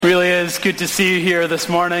Really is good to see you here this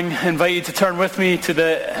morning. I invite you to turn with me to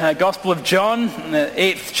the Gospel of John, the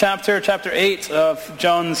 8th chapter 8 of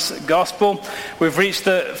John's Gospel. We've reached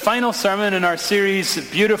the final sermon in our series,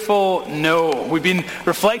 Beautiful No. We've been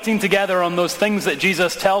reflecting together on those things that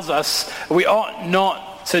Jesus tells us we ought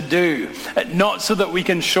not to do. Not so that we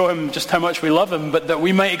can show him just how much we love him, but that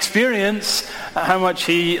we might experience how much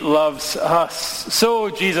he loves us. So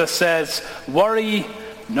Jesus says, worry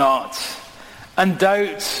not. And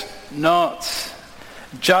doubt not,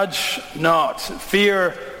 judge not,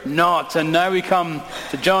 fear not. And now we come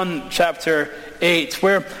to John chapter 8,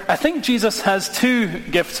 where I think Jesus has two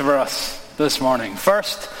gifts for us this morning.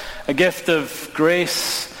 First, a gift of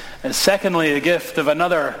grace, and secondly, a gift of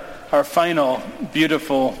another, our final,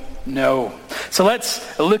 beautiful no. So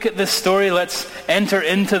let's look at this story, let's enter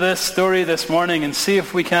into this story this morning and see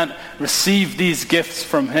if we can't receive these gifts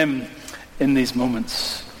from him in these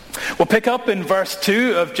moments. We'll pick up in verse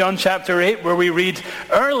 2 of John chapter 8 where we read,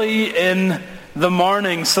 early in the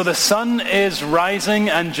morning, so the sun is rising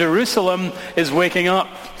and Jerusalem is waking up.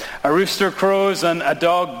 A rooster crows and a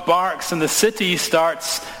dog barks and the city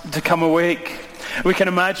starts to come awake. We can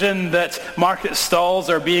imagine that market stalls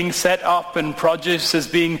are being set up and produce is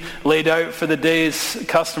being laid out for the day's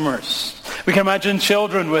customers. We can imagine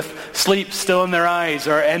children with sleep still in their eyes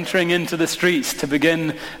are entering into the streets to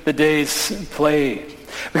begin the day's play.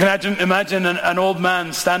 We can imagine an old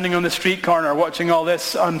man standing on the street corner watching all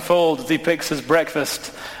this unfold as he picks his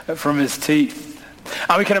breakfast from his teeth.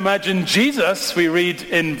 And we can imagine Jesus, we read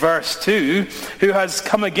in verse 2, who has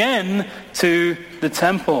come again to the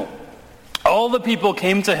temple. All the people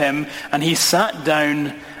came to him and he sat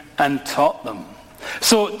down and taught them.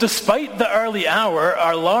 So despite the early hour,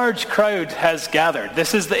 our large crowd has gathered.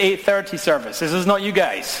 This is the 8:30 service. This is not you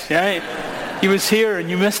guys, right? He was here and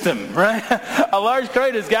you missed him, right? A large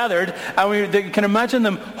crowd has gathered and we can imagine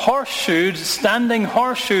them standing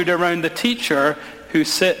horseshoed around the teacher who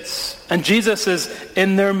sits. And Jesus is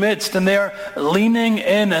in their midst and they are leaning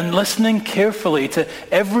in and listening carefully to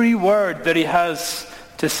every word that he has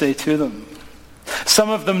to say to them.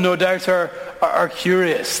 Some of them no doubt are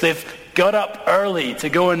curious. They've got up early to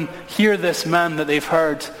go and hear this man that they've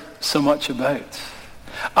heard so much about.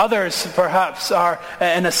 Others perhaps are,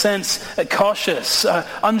 in a sense, cautious,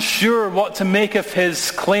 unsure what to make of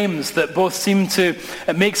his claims that both seem to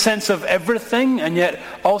make sense of everything and yet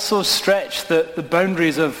also stretch the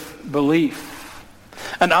boundaries of belief.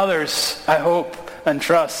 And others, I hope and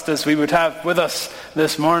trust, as we would have with us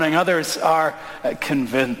this morning, others are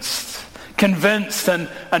convinced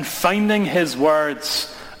and finding his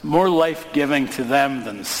words more life-giving to them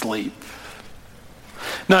than sleep.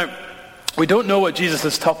 Now, we don't know what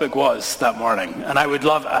Jesus' topic was that morning, and I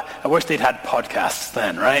wish they'd had podcasts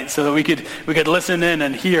then, right? So that we could listen in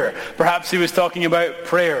and hear. Perhaps he was talking about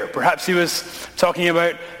prayer. Perhaps he was talking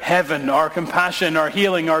about heaven or compassion or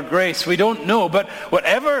healing or grace. We don't know, but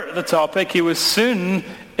whatever the topic, he was soon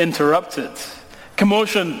interrupted.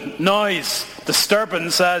 Commotion, noise,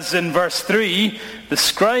 disturbance, as in verse 3, the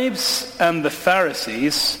scribes and the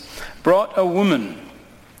Pharisees brought a woman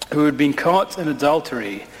who had been caught in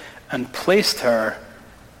adultery and placed her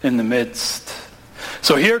in the midst.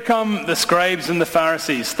 So here come the scribes and the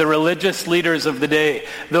Pharisees, the religious leaders of the day,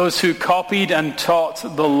 those who copied and taught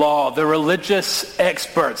the law, the religious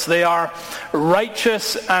experts. They are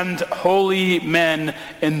righteous and holy men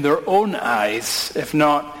in their own eyes, if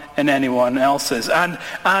not in anyone else's. And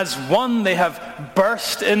as one, they have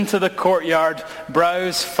burst into the courtyard,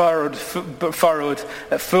 brows furrowed,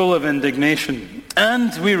 full of indignation.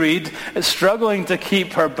 And we read, struggling to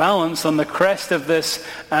keep her balance on the crest of this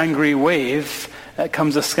angry wave,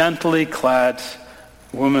 comes a scantily clad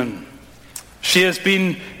woman. She has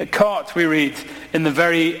been caught, we read, in the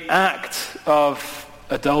very act of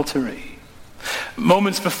adultery.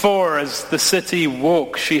 Moments before, as the city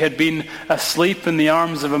woke, she had been asleep in the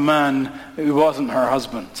arms of a man who wasn't her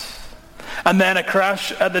husband. And then a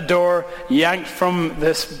crash at the door, yanked from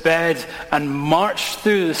this bed and marched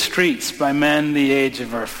through the streets by men the age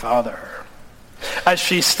of her father. As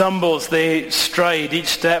she stumbles, they stride, each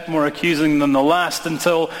step more accusing than the last,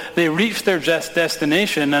 until they reach their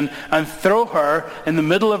destination and throw her in the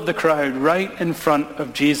middle of the crowd, right in front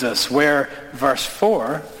of Jesus, where, verse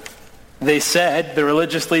 4, the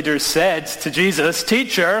religious leaders said to Jesus,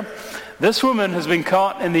 "Teacher, this woman has been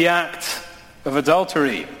caught in the act of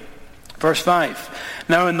adultery." Verse 5,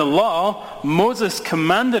 now in the law, Moses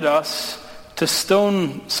commanded us to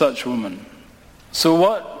stone such women. So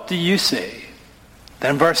what do you say?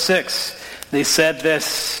 Then verse 6, they said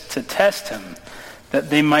this to test him,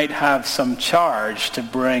 that they might have some charge to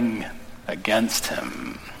bring against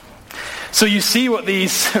him. So you see what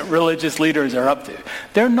these religious leaders are up to.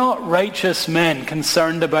 They're not righteous men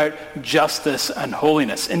concerned about justice and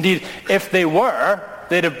holiness. Indeed, if they were,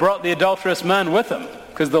 they'd have brought the adulterous man with them,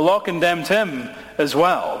 because the law condemned him as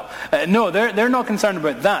well. No, they're not concerned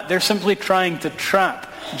about that. They're simply trying to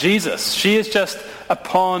trap Jesus. She is just a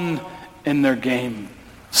pawn in their game.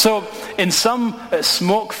 So in some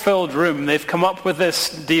smoke-filled room, they've come up with this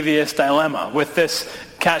devious dilemma, with this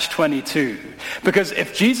catch-22. Because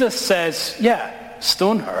if Jesus says, yeah,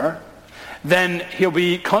 stone her, then he'll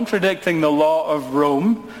be contradicting the law of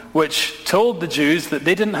Rome, which told the Jews that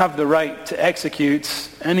they didn't have the right to execute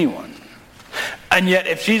anyone. And yet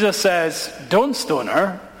if Jesus says, don't stone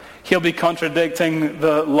her, he'll be contradicting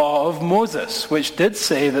the law of Moses, which did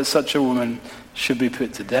say that such a woman should be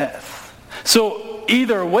put to death. So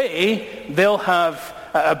either way, they'll have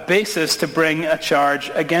a basis to bring a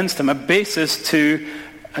charge against him, a basis to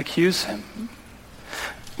accuse him.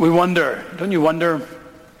 Don't you wonder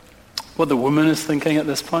what the woman is thinking at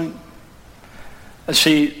this point? As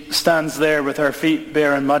she stands there with her feet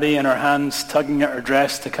bare and muddy and her hands tugging at her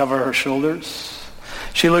dress to cover her shoulders.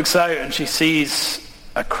 She looks out and she sees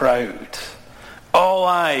a crowd. All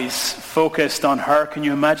eyes focused on her. Can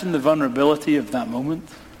you imagine the vulnerability of that moment?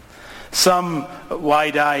 Some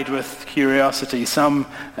wide-eyed with curiosity, some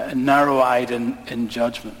narrow-eyed in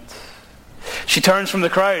judgment. She turns from the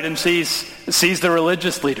crowd and sees the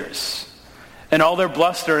religious leaders in all their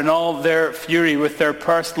bluster and all their fury, with their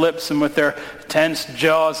pursed lips and with their tense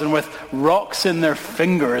jaws and with rocks in their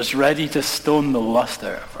fingers ready to stone the lust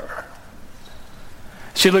out of her.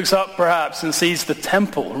 She looks up perhaps and sees the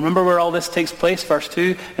temple. Remember where all this takes place, verse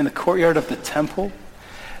 2, in the courtyard of the temple?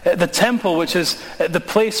 The temple, which is the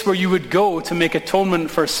place where you would go to make atonement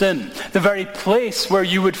for sin. The very place where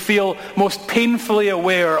you would feel most painfully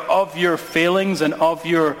aware of your failings and of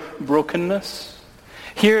your brokenness.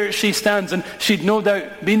 Here she stands, and she'd no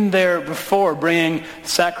doubt been there before, bringing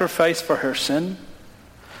sacrifice for her sin.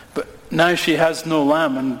 But now she has no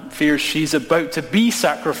lamb and fears she's about to be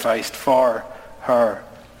sacrificed for her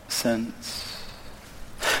sins.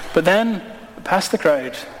 But then, past the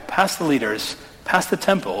crowd, past the leaders, past the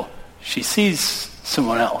temple, she sees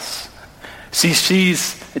someone else. She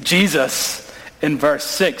sees Jesus in verse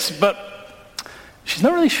 6, but she's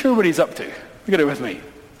not really sure what he's up to. Look at it with me.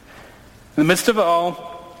 In the midst of it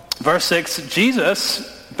all, verse 6,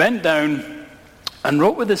 Jesus bent down and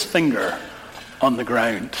wrote with his finger on the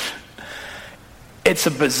ground. It's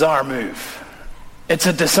a bizarre move. It's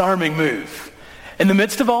a disarming move. In the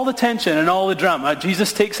midst of all the tension and all the drama,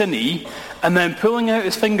 Jesus takes a knee, and then pulling out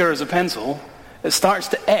his finger as a pencil, it starts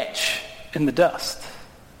to etch in the dust.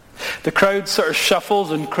 The crowd sort of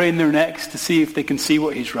shuffles and crane their necks to see if they can see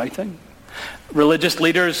what he's writing. Religious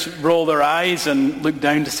leaders roll their eyes and look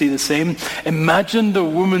down to see the same. Imagine the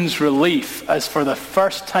woman's relief as for the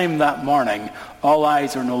first time that morning, all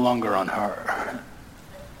eyes are no longer on her.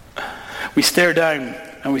 We stare down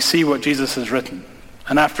and we see what Jesus has written.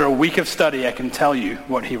 And after a week of study, I can tell you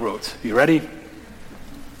what he wrote. You ready?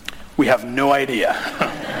 We have no idea.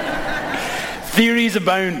 Theories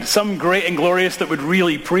abound, some great and glorious that would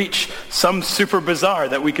really preach, some super bizarre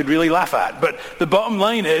that we could really laugh at. But the bottom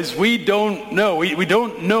line is we don't know. We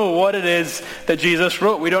don't know what it is that Jesus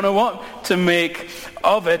wrote. We don't know what to make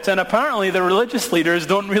of it. And apparently the religious leaders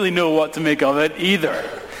don't really know what to make of it either.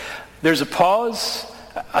 There's a pause,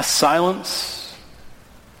 a silence,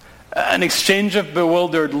 an exchange of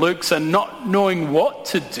bewildered looks, and not knowing what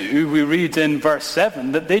to do. We read in verse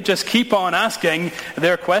 7 that they just keep on asking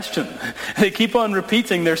their question. They keep on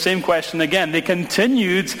repeating their same question again. They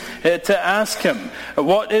continued to ask him,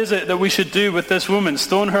 what is it that we should do with this woman?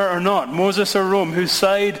 Stone her or not? Moses or Rome? Whose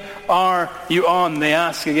side are you on? They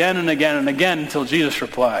ask again and again and again until Jesus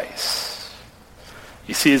replies.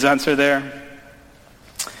 You see his answer there?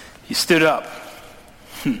 He stood up.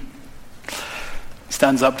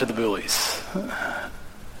 Stands up to the bullies.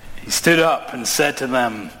 He stood up and said to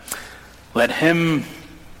them, let him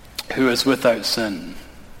who is without sin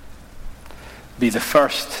be the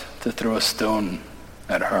first to throw a stone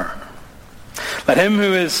at her. Let him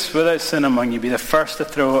who is without sin among you be the first to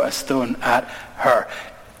throw a stone at her.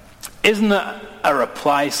 Isn't that a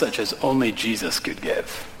reply such as only Jesus could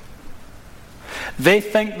give? They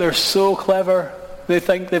think they're so clever. They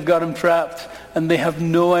think they've got him trapped, and they have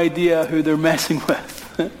no idea who they're messing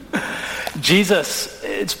with. Jesus,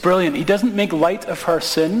 it's brilliant. He doesn't make light of her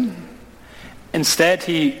sin. Instead,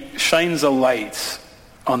 he shines a light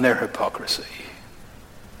on their hypocrisy.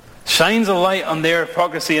 Shines a light on their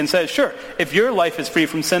hypocrisy and says, sure, if your life is free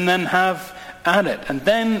from sin, then have at it. And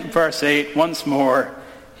then, verse 8, once more,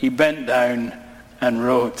 he bent down and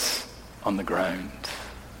wrote on the ground.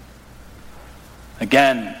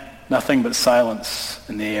 Again, nothing but silence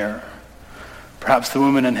in the air. Perhaps the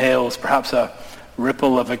woman inhales, perhaps a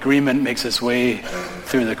ripple of agreement makes its way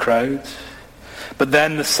through the crowd. But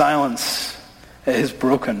then the silence is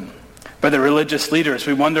broken by the religious leaders.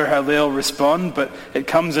 We wonder how they'll respond, but it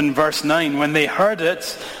comes in verse 9. When they heard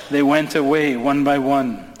it, they went away one by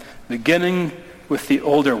one, beginning with the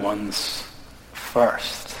older ones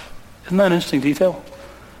first. Isn't that an interesting detail?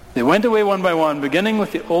 They went away one by one, beginning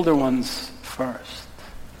with the older ones first.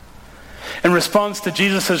 In response to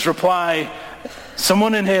Jesus' reply,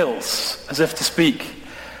 someone inhales as if to speak,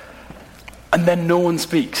 and then no one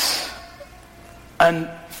speaks. And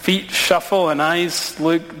feet shuffle and eyes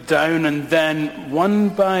look down, and then one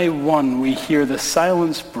by one we hear the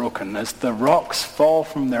silence broken as the rocks fall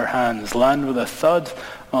from their hands, land with a thud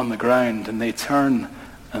on the ground, and they turn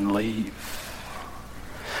and leave.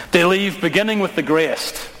 They leave beginning with the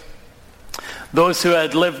greatest, those who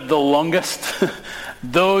had lived the longest,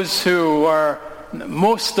 those who were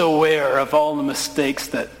most aware of all the mistakes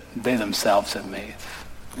that they themselves had made.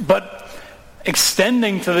 But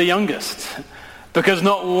extending to the youngest, because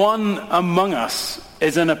not one among us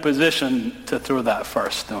is in a position to throw that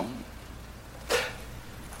first stone.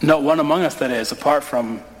 Not one among us, that is, apart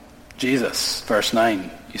from Jesus, verse 9.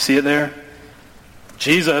 You see it there?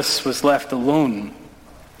 Jesus was left alone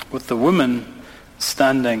with the woman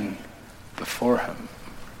standing before him.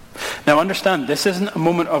 Now understand, this isn't a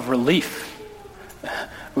moment of relief.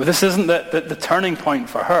 This isn't the turning point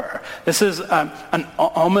for her. This is an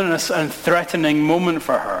ominous and threatening moment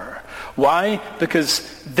for her. Why?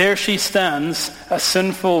 Because there she stands, a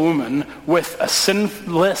sinful woman, with a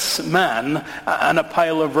sinless man and a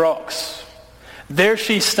pile of rocks. There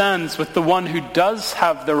she stands with the one who does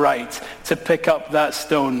have the right to pick up that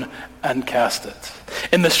stone and cast it.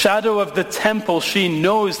 In the shadow of the temple, she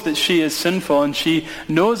knows that she is sinful, and she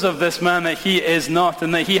knows of this man that he is not,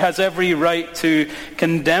 and that he has every right to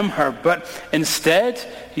condemn her. But instead,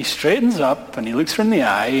 he straightens up and he looks her in the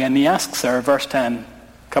eye and he asks her, verse 10,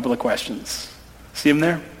 a couple of questions. See him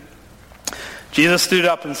there? Jesus stood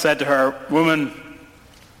up and said to her, "Woman,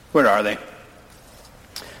 where are they?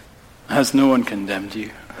 Has no one condemned you?"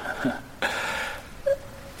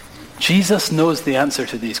 Jesus knows the answer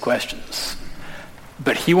to these questions,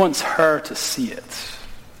 but he wants her to see it.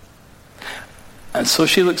 And so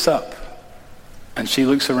she looks up and she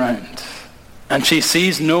looks around and she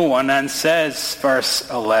sees no one and says, verse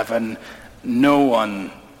 11, "No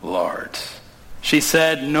one, Lord." She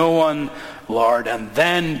said, "No one, Lord." And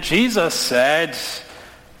then Jesus said,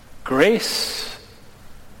 "Grace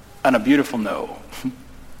and a beautiful no."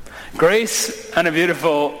 Grace and a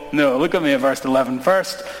beautiful no. Look at me at verse 11.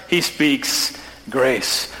 First, he speaks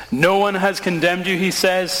grace. "No one has condemned you," he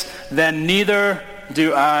says, "then neither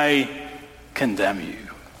do I condemn you."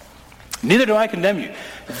 Neither do I condemn you.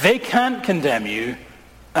 They can't condemn you,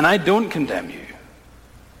 and I don't condemn you.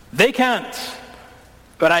 They can't,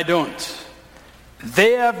 but I don't.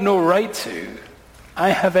 They have no right to.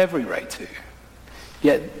 I have every right to.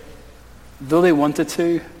 Yet, though they wanted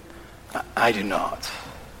to, I do not.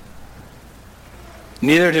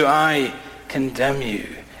 Neither do I condemn you.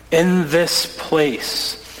 In this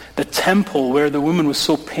place, the temple where the woman was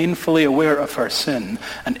so painfully aware of her sin,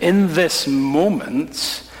 and in this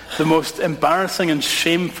moment, the most embarrassing and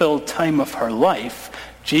shame-filled time of her life,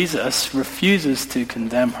 Jesus refuses to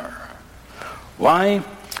condemn her. Why?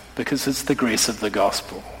 Because it's the grace of the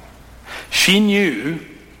gospel. She knew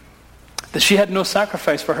that she had no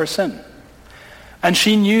sacrifice for her sin. And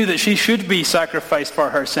she knew that she should be sacrificed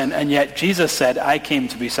for her sin, and yet Jesus said, "I came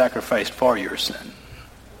to be sacrificed for your sin."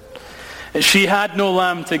 She had no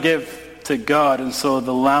lamb to give to God, and so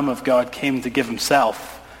the Lamb of God came to give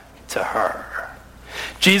himself to her.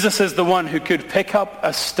 Jesus is the one who could pick up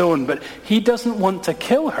a stone, but he doesn't want to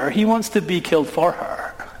kill her. He wants to be killed for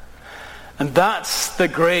her. And that's the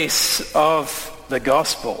grace of the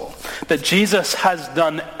gospel, that Jesus has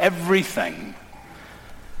done everything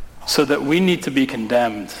so that we need to be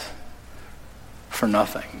condemned for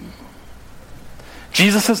nothing.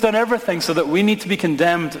 Jesus has done everything so that we need to be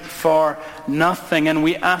condemned for nothing. And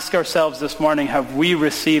we ask ourselves this morning, have we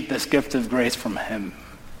received this gift of grace from him?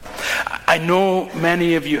 I know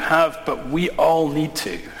many of you have, but we all need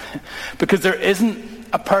to. Because there isn't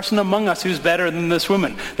a person among us who's better than this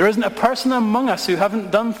woman. There isn't a person among us who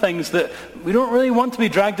haven't done things that we don't really want to be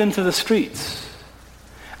dragged into the streets.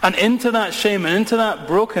 And into that shame and into that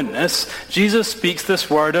brokenness, Jesus speaks this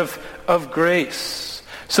word of grace.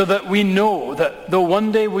 So that we know that though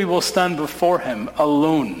one day we will stand before him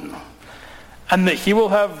alone, and that he will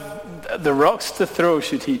have the rocks to throw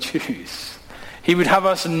should he choose, he would have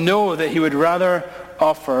us know that he would rather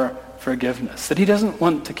offer forgiveness, that he doesn't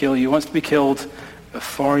want to kill you, he wants to be killed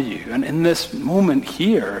for you. And in this moment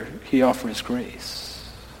here, he offers grace.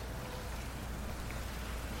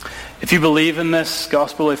 If you believe in this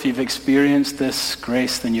gospel, if you've experienced this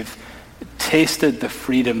grace, then you've tasted the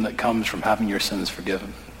freedom that comes from having your sins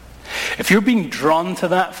forgiven. If you're being drawn to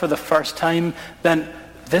that for the first time, then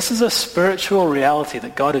this is a spiritual reality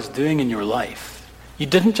that God is doing in your life. You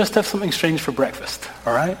didn't just have something strange for breakfast,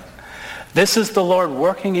 all right? This is the Lord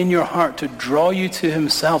working in your heart to draw you to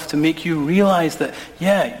himself, to make you realize that,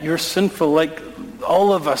 yeah, you're sinful like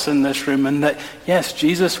all of us in this room, and that, yes,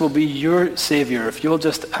 Jesus will be your Savior if you'll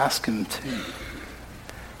just ask him to.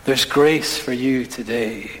 There's grace for you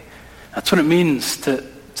today. That's what it means to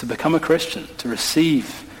become a Christian, to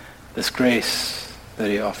receive this grace that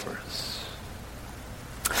he offers.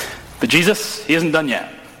 But Jesus, he isn't done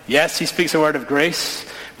yet. Yes, he speaks a word of grace,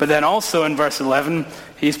 but then also in verse 11,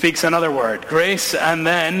 he speaks another word, grace, and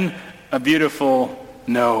then a beautiful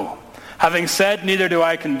no. Having said, neither do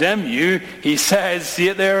I condemn you, he says, see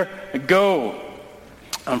it there, go.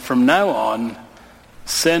 And from now on,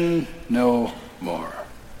 sin no more.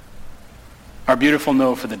 Our beautiful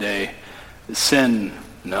no for the day, sin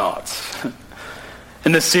not.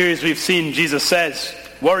 In this series we've seen Jesus says,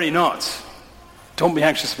 worry not. Don't be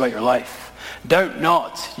anxious about your life. Doubt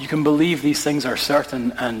not. You can believe these things are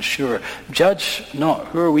certain and sure. Judge not.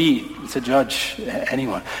 Who are we to judge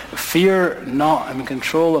anyone? Fear not. I'm in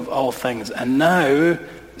control of all things. And now,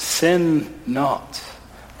 sin not.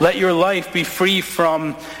 Let your life be free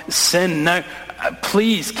from sin. Now,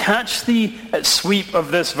 please catch the sweep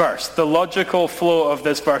of this verse, the logical flow of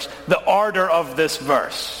this verse, the order of this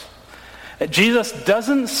verse. Jesus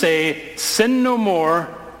doesn't say, sin no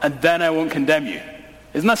more, and then I won't condemn you.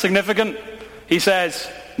 Isn't that significant? He says,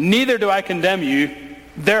 neither do I condemn you,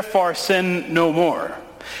 therefore sin no more.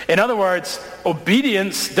 In other words,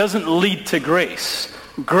 obedience doesn't lead to grace.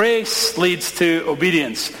 Grace leads to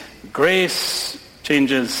obedience. Grace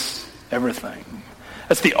changes everything.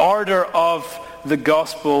 That's the order of the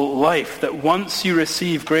gospel life, that once you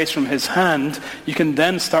receive grace from his hand, you can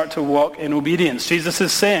then start to walk in obedience. Jesus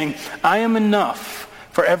is saying, I am enough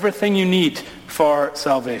for everything you need for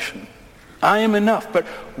salvation. I am enough. But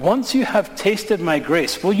once you have tasted my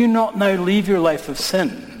grace, will you not now leave your life of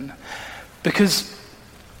sin? Because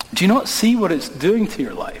do you not see what it's doing to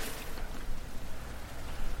your life?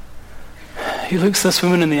 He looks this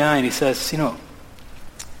woman in the eye and he says,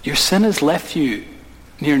 your sin has left you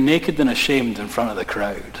near naked and ashamed in front of the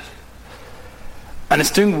crowd. And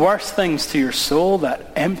it's doing worse things to your soul,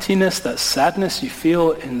 that emptiness, that sadness you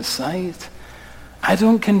feel inside. I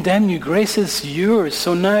don't condemn you. Grace is yours.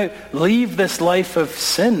 So now leave this life of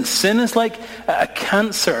sin. Sin is like a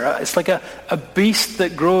cancer. It's like a beast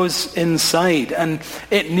that grows inside. And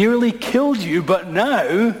it nearly killed you, but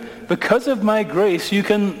now, because of my grace, you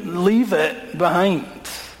can leave it behind.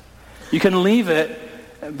 You can leave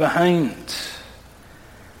it behind.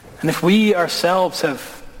 And if we ourselves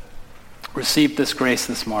have received this grace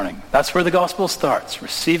this morning, that's where the gospel starts,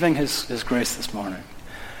 receiving his grace this morning,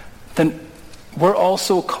 then we're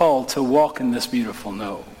also called to walk in this beautiful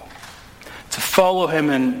no, to follow him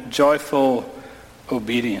in joyful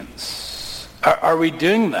obedience. Are we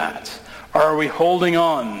doing that? Or are we holding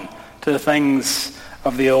on to the things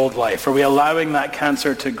of the old life? Are we allowing that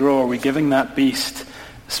cancer to grow? Are we giving that beast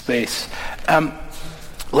space?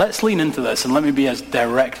 Let's lean into this, and let me be as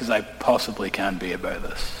direct as I possibly can be about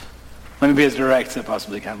this. Let me be as direct as I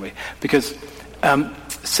possibly can be. Because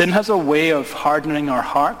sin has a way of hardening our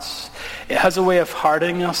hearts. It has a way of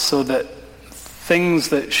hardening us so that things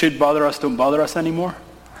that should bother us don't bother us anymore.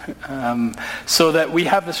 So that we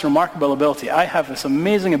have this remarkable ability. I have this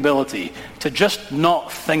amazing ability to just not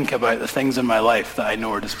think about the things in my life that I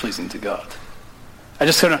know are displeasing to God. I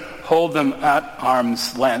just kind of hold them at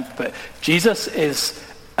arm's length. But Jesus is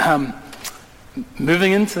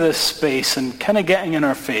moving into this space and kind of getting in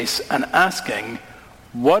our face and asking,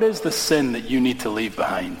 what is the sin that you need to leave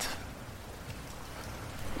behind?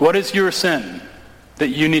 What is your sin that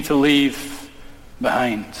you need to leave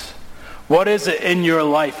behind? What is it in your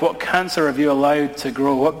life? What cancer have you allowed to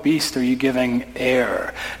grow? What beast are you giving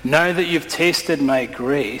air? Now that you've tasted my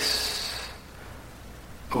grace,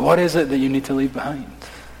 what is it that you need to leave behind?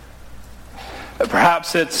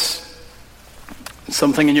 Perhaps it's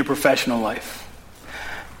something in your professional life.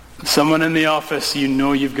 Someone in the office you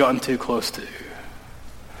know you've gotten too close to.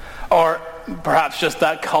 Or perhaps just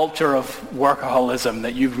that culture of workaholism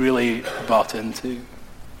that you've really bought into.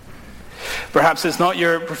 Perhaps it's not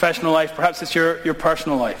your professional life. Perhaps it's your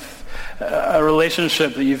personal life. A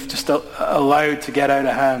relationship that you've just allowed to get out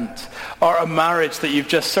of hand. Or a marriage that you've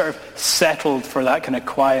just sort of settled for that kind of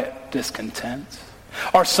quiet discontent.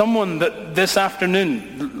 Or someone that this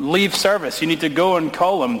afternoon leaves service, you need to go and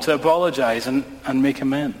call them to apologize and make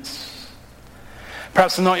amends.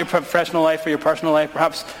 Perhaps it's not your professional life or your personal life.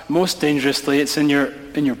 Perhaps most dangerously, it's in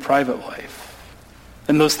your private life.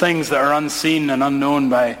 In those things that are unseen and unknown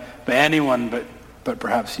by anyone but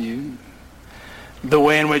perhaps you. The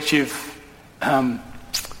way in which you've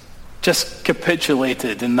just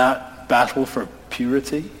capitulated in that battle for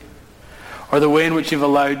purity. Or the way in which you've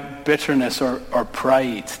allowed bitterness or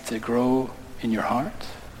pride to grow in your heart.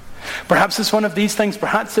 Perhaps it's one of these things.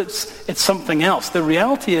 Perhaps it's something else. The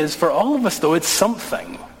reality is, for all of us, though, it's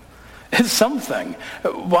something. It's something.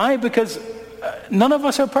 Why? Because none of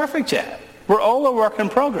us are perfect yet. We're all a work in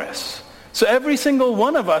progress. So every single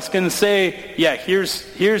one of us can say, yeah, here's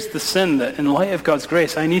the sin that in light of God's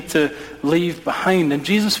grace I need to leave behind. And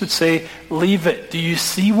Jesus would say, leave it. Do you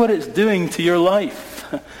see what it's doing to your life?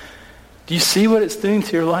 Do you see what it's doing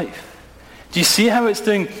to your life? Do you see how it's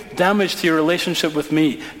doing damage to your relationship with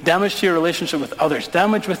me, damage to your relationship with others,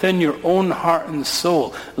 damage within your own heart and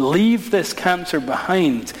soul? Leave this cancer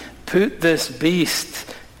behind. Put this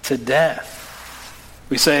beast to death.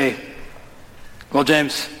 We say, well,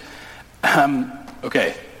 James,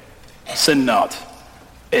 okay, sin not.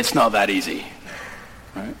 It's not that easy.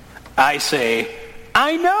 Right? I say,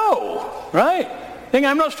 I know, right? Think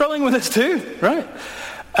I'm not struggling with this too, right?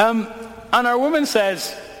 And our woman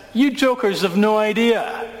says, you jokers have no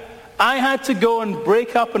idea. I had to go and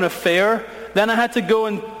break up an affair. Then I had to go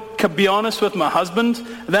and be honest with my husband.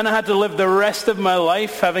 Then I had to live the rest of my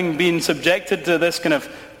life having been subjected to this kind of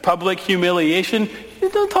public humiliation. You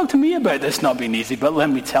don't talk to me about this not being easy, but let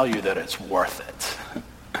me tell you that it's worth it.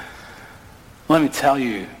 Let me tell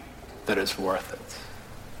you that it's worth it.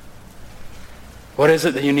 What is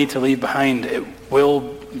it that you need to leave behind? It will,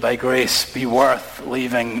 by grace, be worth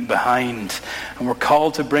leaving behind. And we're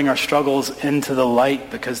called to bring our struggles into the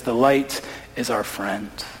light because the light is our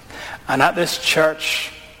friend. And at this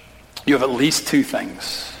church, you have at least two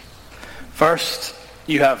things. First,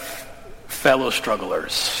 you have fellow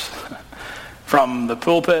strugglers from the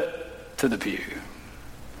pulpit to the pew.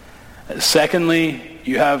 Secondly,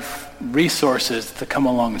 you have resources to come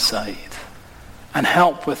alongside and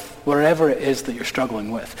help with whatever it is that you're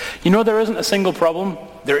struggling with. You know, there isn't a single problem.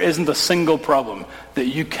 There isn't a single problem that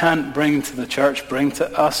you can't bring to the church, bring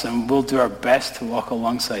to us, and we'll do our best to walk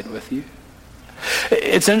alongside with you.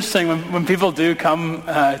 It's interesting when people do come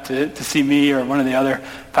to see me or one of the other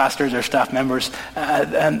pastors or staff members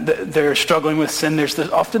and they're struggling with sin. There's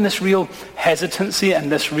often this real hesitancy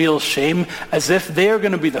and this real shame, as if they're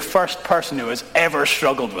going to be the first person who has ever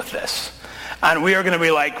struggled with this. And we are going to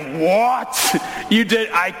be like, what? You did?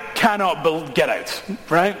 I cannot get out,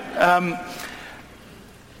 right?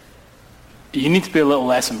 You need to be a little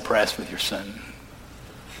less impressed with your sin.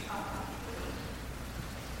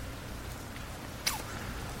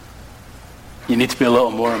 You need to be a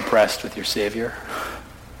little more impressed with your Savior.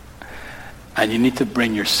 And you need to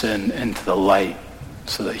bring your sin into the light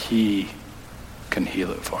so that he can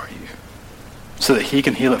heal it for you. So that he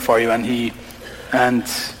can heal it for you, and he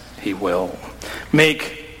will.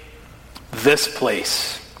 Make this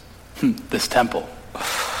place, this temple,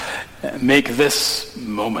 make this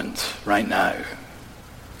moment right now,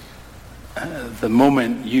 the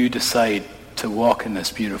moment you decide to walk in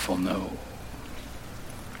this beautiful no.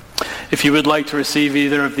 If you would like to receive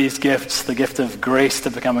either of these gifts, the gift of grace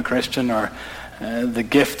to become a Christian or the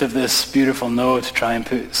gift of this beautiful no to try and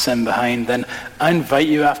put sin behind, then I invite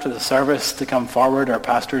you after the service to come forward. Our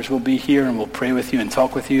pastors will be here and we'll pray with you and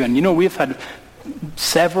talk with you. And you know, we've had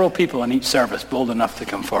several people in each service bold enough to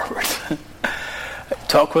come forward.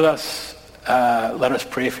 Talk with us. Let us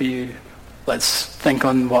pray for you. Let's think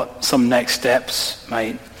on what some next steps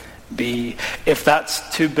might be. If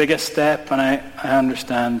that's too big a step, and I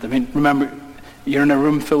understand. I mean, remember, you're in a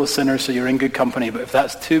room full of sinners, so you're in good company. But if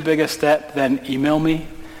that's too big a step, then email me,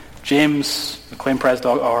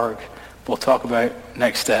 james@mcleanpress.org. We'll talk about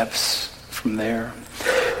next steps from there.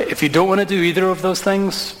 If you don't want to do either of those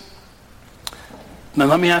things, then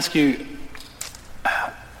let me ask you,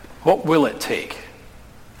 what will it take?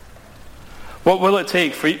 What will it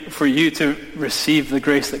take for you to receive the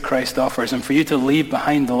grace that Christ offers and for you to leave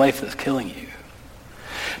behind the life that's killing you?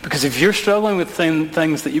 Because if you're struggling with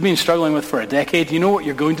things that you've been struggling with for a decade, you know what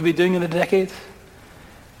you're going to be doing in a decade?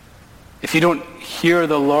 If you don't hear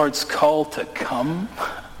the Lord's call to come,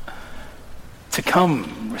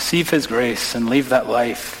 receive his grace and leave that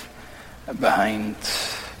life behind.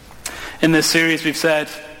 In this series we've said,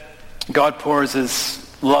 God pours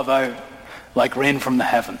his love out like rain from the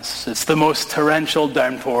heavens. It's the most torrential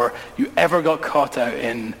downpour you ever got caught out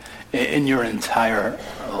in your entire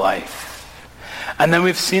life. And then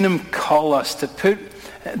we've seen him call us to put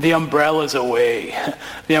the umbrellas away,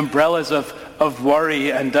 the umbrellas of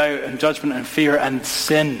worry and doubt and judgment and fear and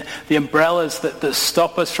sin, the umbrellas that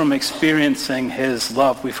stop us from experiencing his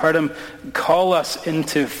love. We've heard him call us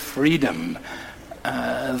into freedom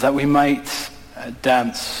that we might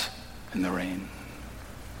dance in the rain.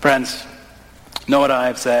 Friends, not what I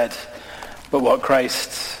have said, but what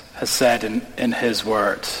Christ has said in his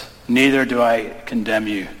word. Neither do I condemn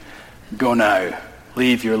you. Go now,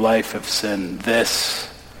 leave your life of sin. This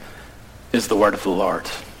is the word of the Lord.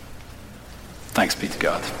 Thanks be to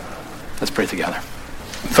God. Let's pray together.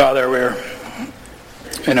 Father, we're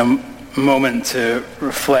in a moment to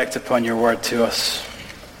reflect upon your word to us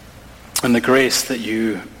and the grace that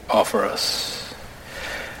you offer us.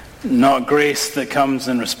 Not grace that comes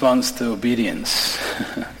in response to obedience,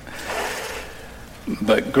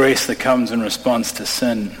 but grace that comes in response to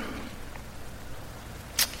sin.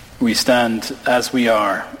 We stand as we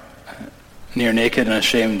are, near naked and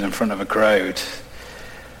ashamed in front of a crowd,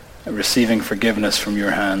 receiving forgiveness from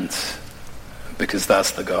your hand, because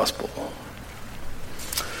that's the gospel.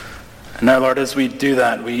 And now, Lord, as we do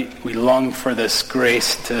that, we long for this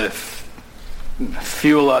grace to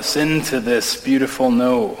fuel us into this beautiful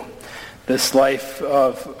no, this life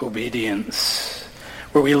of obedience,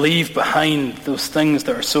 where we leave behind those things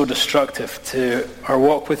that are so destructive to our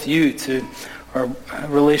walk with you, to our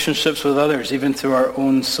relationships with others, even to our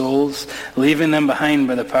own souls, leaving them behind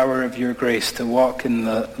by the power of your grace to walk in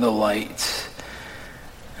the light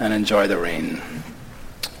and enjoy the rain.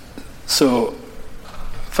 So,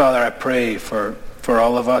 Father, I pray for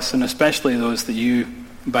all of us, and especially those that you,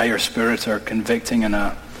 by your Spirit, are convicting in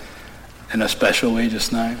a special way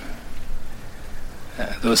just now.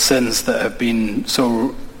 Those sins that have been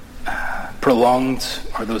so prolonged,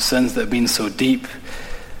 or those sins that have been so deep,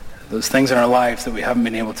 those things in our lives that we haven't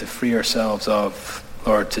been able to free ourselves of,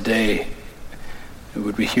 Lord, today,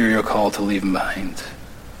 would we hear your call to leave them behind?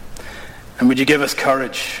 And would you give us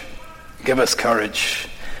courage? Give us courage.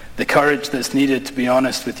 The courage that's needed to be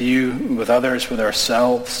honest with you, with others, with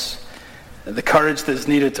ourselves. The courage that's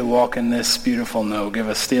needed to walk in this beautiful no. Give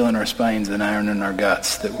us steel in our spines and iron in our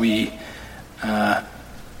guts, that we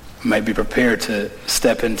might be prepared to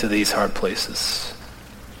step into these hard places.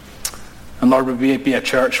 And Lord, would we be a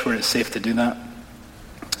church where it's safe to do that?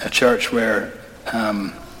 A church where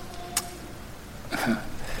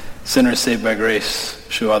sinners saved by grace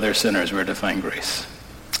show other sinners where to find grace.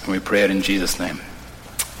 And we pray it in Jesus' name.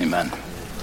 Amen.